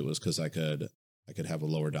times it was because I could have a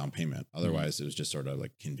lower down payment. Otherwise, it was just sort of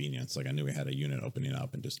like convenience. Like I knew we had a unit opening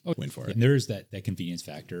up and just went for it. And there's that convenience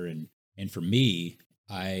factor. And for me,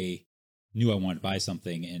 I knew I wanted to buy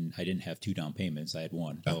something, and I didn't have 2 down payments. I had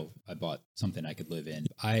 1. So I bought something I could live in.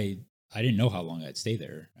 I didn't know how long I'd stay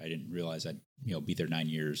there. I didn't realize I'd, be there 9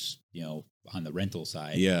 years, on the rental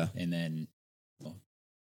side. Yeah. And then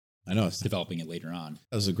I know, developing it later on.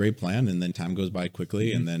 That was a great plan. And then time goes by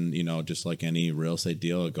quickly. And then, just like any real estate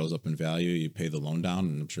deal, it goes up in value. You pay the loan down,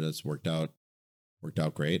 and I'm sure that's worked out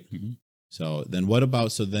great. So then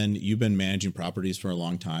then you've been managing properties for a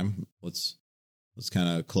long time. Let's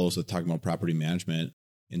kind of close with talking about property management.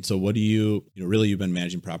 And so what do really, you've been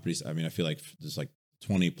managing properties. I mean, I feel like there's like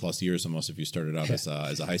 20 plus years almost if you started out as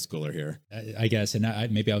a high schooler here. I guess. And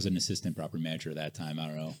maybe I was an assistant property manager at that time. I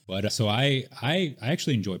don't know. But so I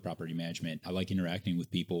actually enjoy property management. I like interacting with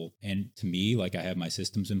people. And to me, like, I have my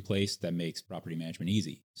systems in place that makes property management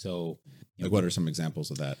easy. So what are some examples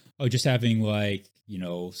of that? Oh, just having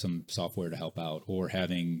some software to help out, or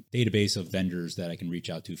having database of vendors that I can reach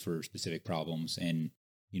out to for specific problems, and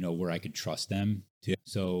where I could trust them to.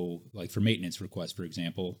 So like for maintenance requests, for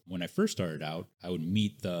example, when I first started out, I would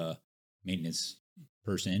meet the maintenance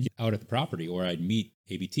person out at the property, or I'd meet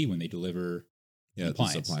ABT when they deliver the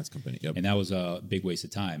appliance company. Yep. And that was a big waste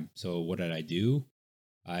of time. So what did I do?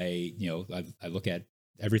 I look at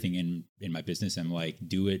everything in my business. I'm like,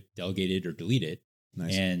 do it, delegate it, or delete it.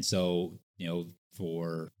 Nice. And so,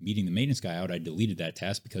 for meeting the maintenance guy out, I deleted that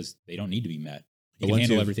task because they don't need to be met. They can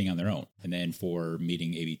handle everything on their own. And then for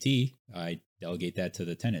meeting ABT, I delegate that to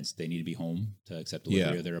the tenants. They need to be home to accept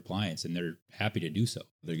delivery of their appliance, and they're happy to do so.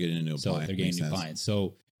 They're getting a new appliance. So they're getting a new appliance.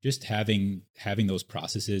 So just having those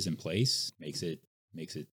processes in place makes it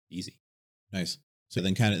easy. Nice. So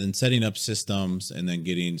then setting up systems, and then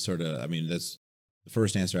getting that's the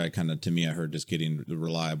first answer I heard, just getting the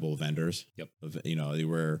reliable vendors. Yep.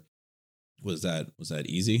 Was that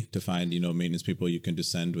easy to find, maintenance people you can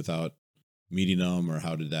just send without meeting them, or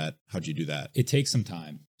how'd you do that? It takes some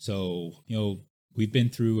time. So, we've been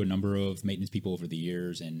through a number of maintenance people over the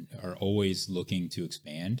years, and are always looking to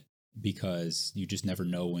expand, because you just never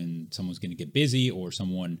know when someone's going to get busy, or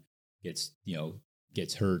someone gets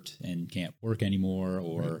hurt and can't work anymore,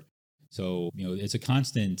 or so, there's a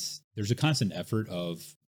constant effort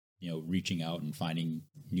of, reaching out and finding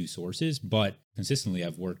new sources. But consistently,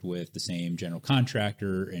 I've worked with the same general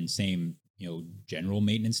contractor and same, general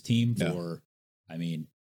maintenance team for,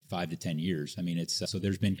 5 to 10 years. I mean, it's so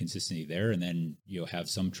there's been consistency there. And then you'll have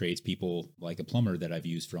some tradespeople like a plumber that I've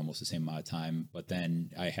used for almost the same amount of time. But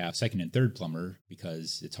then I have second and third plumber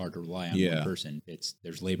because it's hard to rely on one person.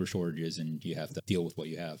 There's labor shortages and you have to deal with what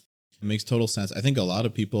you have. It makes total sense. I think a lot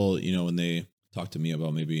of people, when they talk to me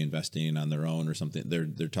about maybe investing on their own or something,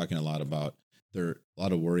 they're talking a lot about a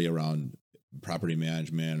lot of worry around property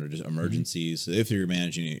management or just emergencies. So if you're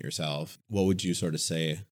managing it yourself, what would you sort of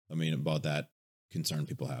say, about that concern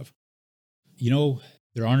people have?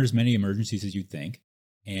 There aren't as many emergencies as you'd think,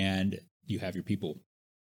 and you have your people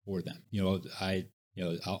for them.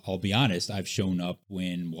 I'll be honest, I've shown up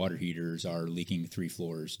when water heaters are leaking 3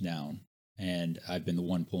 floors down, and I've been the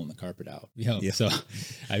one pulling the carpet out. So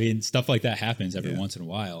I mean, stuff like that happens every once in a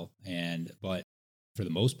while, but for the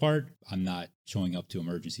most part, I'm not showing up to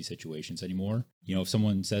emergency situations anymore. If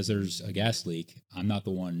someone says there's a gas leak, I'm not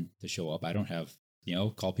the one to show up. I don't have,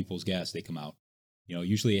 call People's Gas, they come out.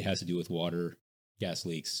 Usually it has to do with water, gas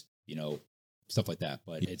leaks, stuff like that.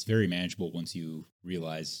 But it's very manageable once you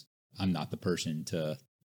realize I'm not the person to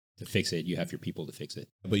fix it. You have your people to fix it.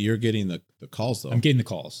 But you're getting the calls, though. I'm getting the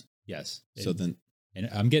calls, yes. So and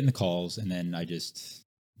I'm getting the calls, and then I just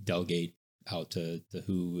delegate out to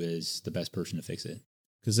who is the best person to fix it.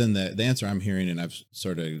 Because then the answer I'm hearing, and I've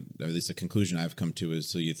sort of, at least the conclusion I've come to is,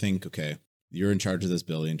 so you think, okay, you're in charge of this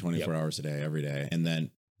building 24 hours a day, every day. And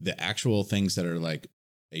then the actual things that are like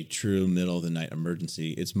a true middle of the night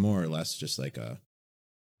emergency, it's more or less just like a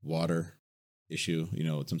water issue,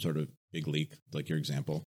 some sort of big leak, like your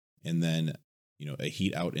example. And then, a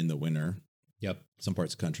heat out in the winter. Yep. Some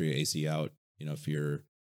parts of the country, AC out, if you're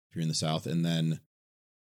in the South.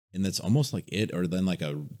 And that's almost like it, or then like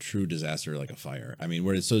a true disaster, like a fire. I mean,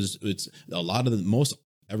 where it's a lot of most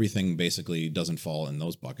everything basically doesn't fall in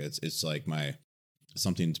those buckets. It's like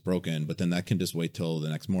something's broken, but then that can just wait till the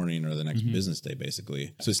next morning or the next business day,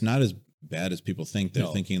 basically. So it's not as bad as people think. They're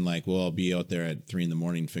thinking like, well, I'll be out there at 3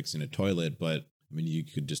 a.m. fixing a toilet, but I mean, you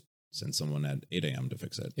could just send someone at 8 a.m. to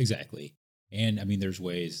fix it. Exactly. And I mean, there's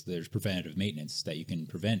preventative maintenance that you can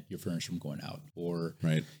prevent your furnace from going out, or,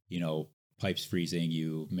 right. Pipes freezing.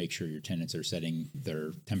 You make sure your tenants are setting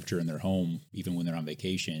their temperature in their home, even when they're on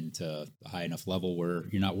vacation, to a high enough level where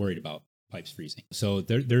you're not worried about pipes freezing. So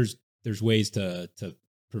there's ways to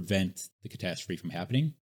prevent the catastrophe from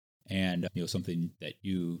happening, and something that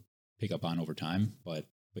you pick up on over time, but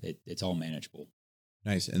it's all manageable.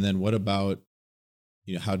 Nice. And then what about,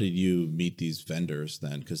 how did you meet these vendors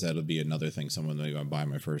then? Because that'll be another thing. Someone that I buy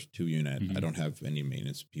my first 2 unit. I don't have any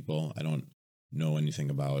maintenance people. I don't know anything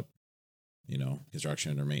about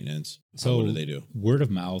construction or maintenance. So what do they do? Word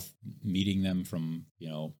of mouth, meeting them from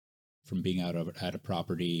being out at a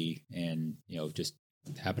property, and just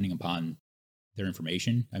happening upon their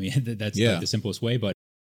information. I mean, that's like the simplest way, but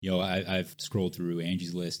I've scrolled through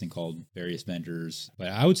Angie's List and called various vendors, but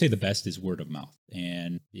I would say the best is word of mouth.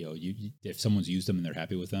 And if someone's used them and they're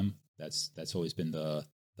happy with them, that's always been the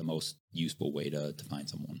most useful way to find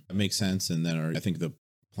someone. That makes sense. And then I think the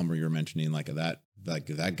plumber you're mentioning, like that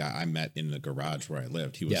guy I met in the garage where I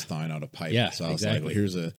lived, he was thawing out a pipe. Yeah, so I was like, well,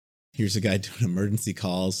 here's a guy doing emergency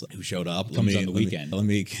calls who showed up. Comes on the weekend. Let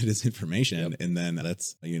me get his information. And then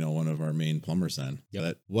that's, one of our main plumbers then.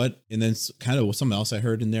 Yep. And then kind of something else I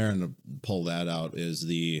heard in there, and to pull that out, is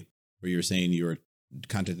where you're saying you were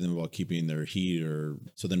contacting them about keeping their heat, or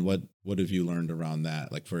so then what have you learned around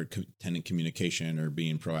that? Like for tenant communication or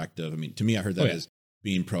being proactive? I mean, to me, I heard that as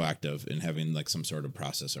being proactive and having like some sort of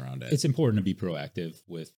process around it. It's important to be proactive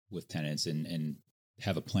with tenants and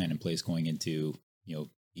have a plan in place going into,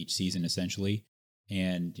 each season essentially.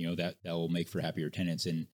 And, that will make for happier tenants.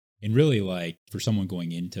 And really, like, for someone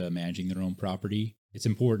going into managing their own property, it's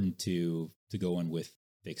important to go in with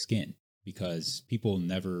thick skin, because people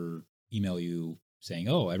never email you saying,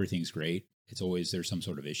 oh, everything's great. It's always there's some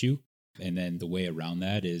sort of issue. And then the way around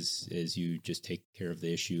that is you just take care of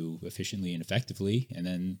the issue efficiently and effectively. And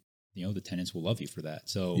then, the tenants will love you for that.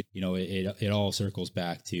 So, it all circles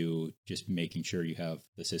back to just making sure you have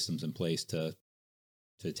the systems in place to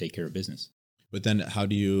take care of business. But then how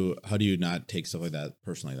do you not take stuff like that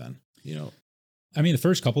personally then? I mean, the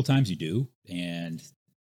first couple times you do, and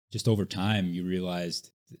just over time you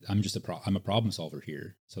realized I'm a problem solver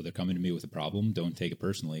here. So they're coming to me with a problem. Don't take it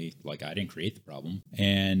personally. Like, I didn't create the problem,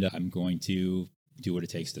 and I'm going to do what it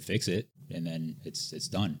takes to fix it. And then it's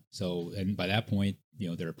done. So, and by that point,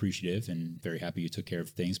 they're appreciative and very happy you took care of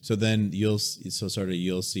things. So then you'll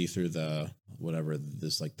see through the, whatever,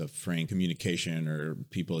 this like the frank communication or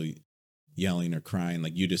people yelling or crying,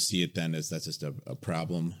 like you just see it then as that's just a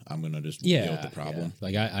problem. I'm going to just deal with the problem.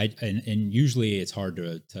 Yeah. Like and usually it's hard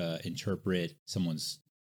to interpret someone's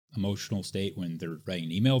emotional state when they're writing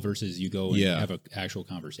an email versus you go and have an actual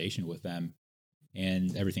conversation with them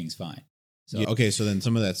and everything's fine. So, okay. So then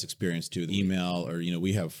some of that's experience too, the email, or,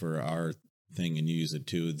 we have for our thing, and you use it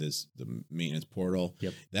too, the maintenance portal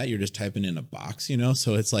that you're just typing in a box,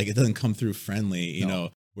 so it's like, it doesn't come through friendly, you know,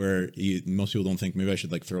 where most people don't think maybe I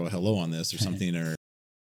should like throw a hello on this or something, or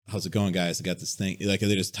how's it going, guys? I got this thing. Like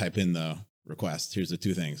they just type in the request. Here's the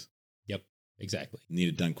 2 things. Yep. Exactly. Need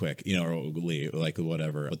it done quick, or like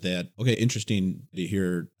whatever. But okay, interesting to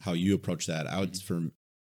hear how you approach that.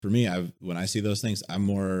 For me, when I see those things, I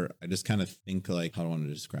just kind of think like, how do I want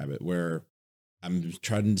to describe it? Where I'm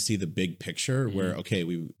trying to see the big picture where, okay,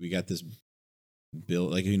 we got this bill,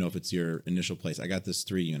 like, if it's your initial place, I got this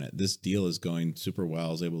 3 unit, this deal is going super well.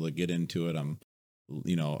 I was able to get into it.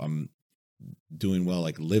 I'm doing well,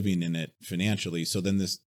 like living in it financially. So then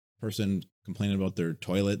this person complaining about their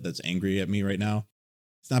toilet that's angry at me right now,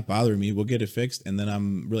 it's not bothering me. We'll get it fixed. And then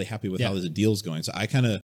I'm really happy with how the deal's going. So I kind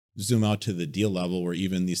of zoom out to the deal level, where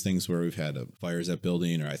even these things where we've had fires at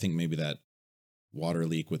building, or I think maybe that water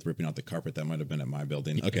leak with ripping out the carpet, that might have been at my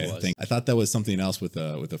building. Okay. I thought that was something else with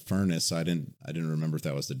a furnace. So I didn't remember if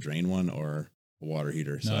that was the drain one or a water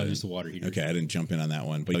heater. So it was the water heater. Okay. I didn't jump in on that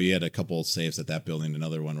one, but you had a couple saves at that building,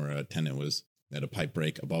 another one where a tenant had a pipe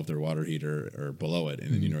break above their water heater or below it.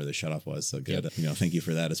 And then you know where the shutoff was. So good. Thank you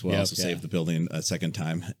for that as well. So save the building a second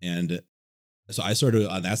time. And so I sort of,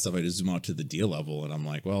 on that stuff, I just zoom out to the deal level, and I'm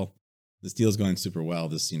like, well, this deal's going super well.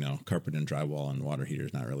 This, carpet and drywall and water heater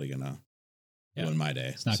is not really going to ruin my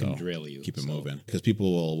day. It's not going to derail you. Keep it moving. Because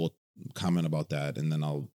people will comment about that. And then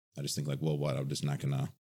I just think like, well, what? I'm just not going to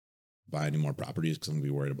buy any more properties because I'm going to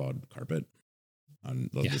be worried about carpet. And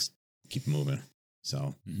they'll just keep moving.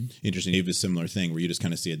 So interesting. You have a similar thing where you just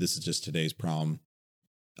kind of see it. This is just today's problem.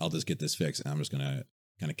 I'll just get this fixed, and I'm just going to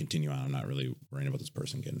kind of continue on. I'm not really worrying about this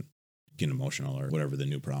person getting emotional or whatever the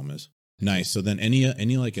new problem is. Nice. So then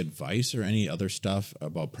any like advice or any other stuff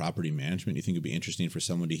about property management you think would be interesting for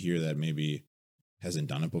someone to hear that maybe hasn't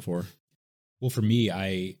done it before? Well, for me,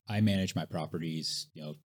 I manage my properties,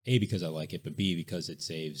 A, because I like it, but B, because it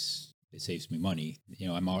saves me money.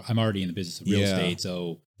 I'm already in the business of real estate,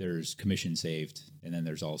 so there's commission saved, and then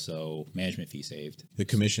there's also management fee saved. The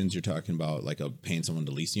commissions you're talking about, like paying someone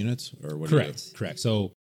to lease units, or what? Correct.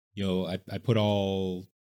 So, I put all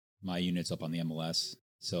my units up on the MLS.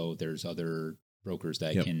 So there's other brokers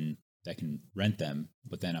that can rent them,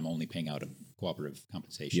 but then I'm only paying out a cooperative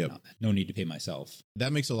compensation on that. No need to pay myself.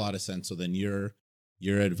 That makes a lot of sense. So then your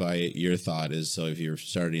advice, your thought is, so if you're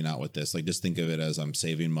starting out with this, like just think of it as I'm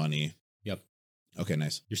saving money. Yep. Okay,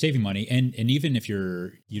 nice. You're saving money, and even if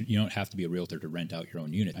you don't have to be a realtor to rent out your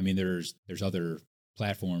own unit. I mean, there's other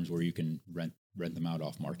platforms where you can rent them out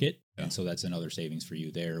off market, and so that's another savings for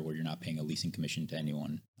you there, where you're not paying a leasing commission to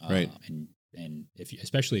anyone. Right. And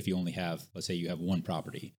especially if you only have, let's say you have 1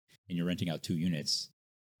 property and you're renting out 2 units,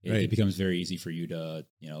 it becomes very easy for you to,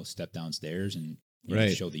 step downstairs and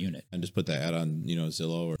show the unit. And just put that ad on,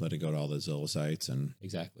 Zillow, or let it go to all the Zillow sites and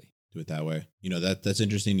exactly do it that way. That's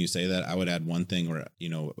interesting you say that. I would add one thing where,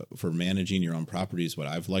 for managing your own properties, what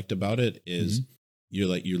I've liked about it is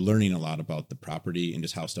you're learning a lot about the property and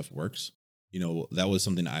just how stuff works. That was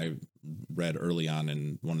something I read early on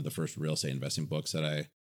in one of the first real estate investing books that I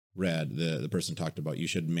read. The person talked about you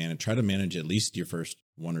should try to manage at least your first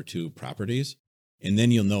 1 or 2 properties, and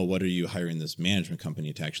then you'll know what are you hiring this management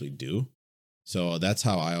company to actually do. So that's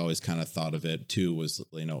how I always kind of thought of it too, was,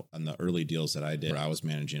 on the early deals that I did where I was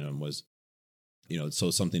managing them was,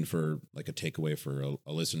 so something for like a takeaway for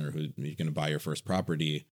a listener who you're going to buy your first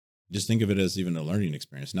property, just think of it as even a learning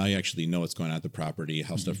experience. Now you actually know what's going on at the property,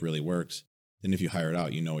 how stuff really works. Then if you hire it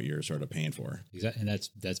out, you know what you're sort of paying for. Exactly. And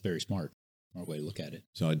that's very smart way to look at it.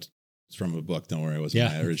 So it's from a book. Don't worry. It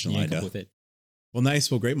wasn't my original idea. With it. Well,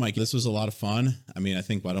 nice. Well, great, Mike. This was a lot of fun. I mean, I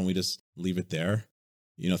think, why don't we just leave it there?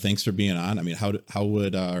 Thanks for being on. I mean, how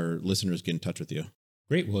would our listeners get in touch with you?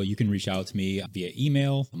 Great. Well, you can reach out to me via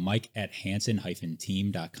email,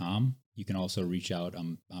 mike@hansen-team.com. You can also reach out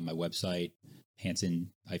on my website,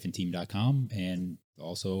 hansen-team.com. And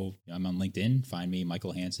also, I'm on LinkedIn. Find me,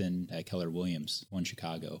 Michael Hansen at Keller Williams,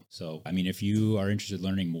 Chicago. So, I mean, if you are interested in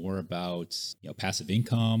learning more about, passive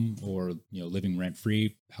income or, living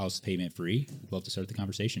rent-free, house payment free, I'd love to start the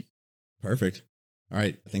conversation. Perfect. All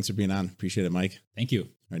right. Thanks for being on. Appreciate it, Mike. Thank you.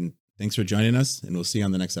 And thanks for joining us, and we'll see you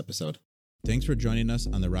on the next episode. Thanks for joining us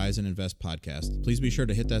on the Rise and Invest podcast. Please be sure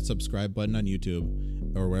to hit that subscribe button on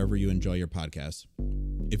YouTube or wherever you enjoy your podcasts.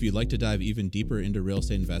 If you'd like to dive even deeper into real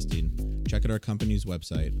estate investing, check out our company's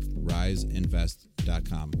website,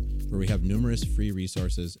 riseinvest.com, where we have numerous free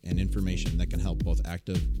resources and information that can help both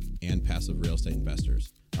active and passive real estate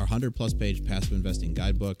investors. Our 100-plus page passive investing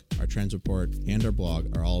guidebook, our trends report, and our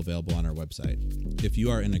blog are all available on our website. If you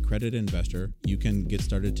are an accredited investor, you can get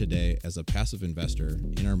started today as a passive investor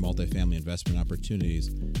in our multifamily investment opportunities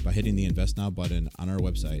by hitting the Invest Now button on our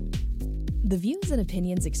website. The views and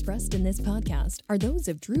opinions expressed in this podcast are those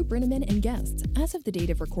of Drew Brenneman and guests as of the date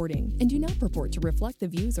of recording and do not purport to reflect the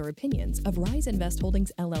views or opinions of Rise Invest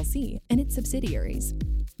Holdings LLC and its subsidiaries.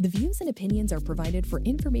 The views and opinions are provided for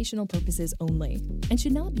informational purposes only and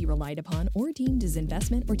should not be relied upon or deemed as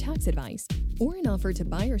investment or tax advice or an offer to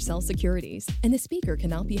buy or sell securities, and the speaker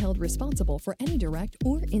cannot be held responsible for any direct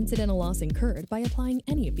or incidental loss incurred by applying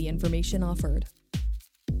any of the information offered.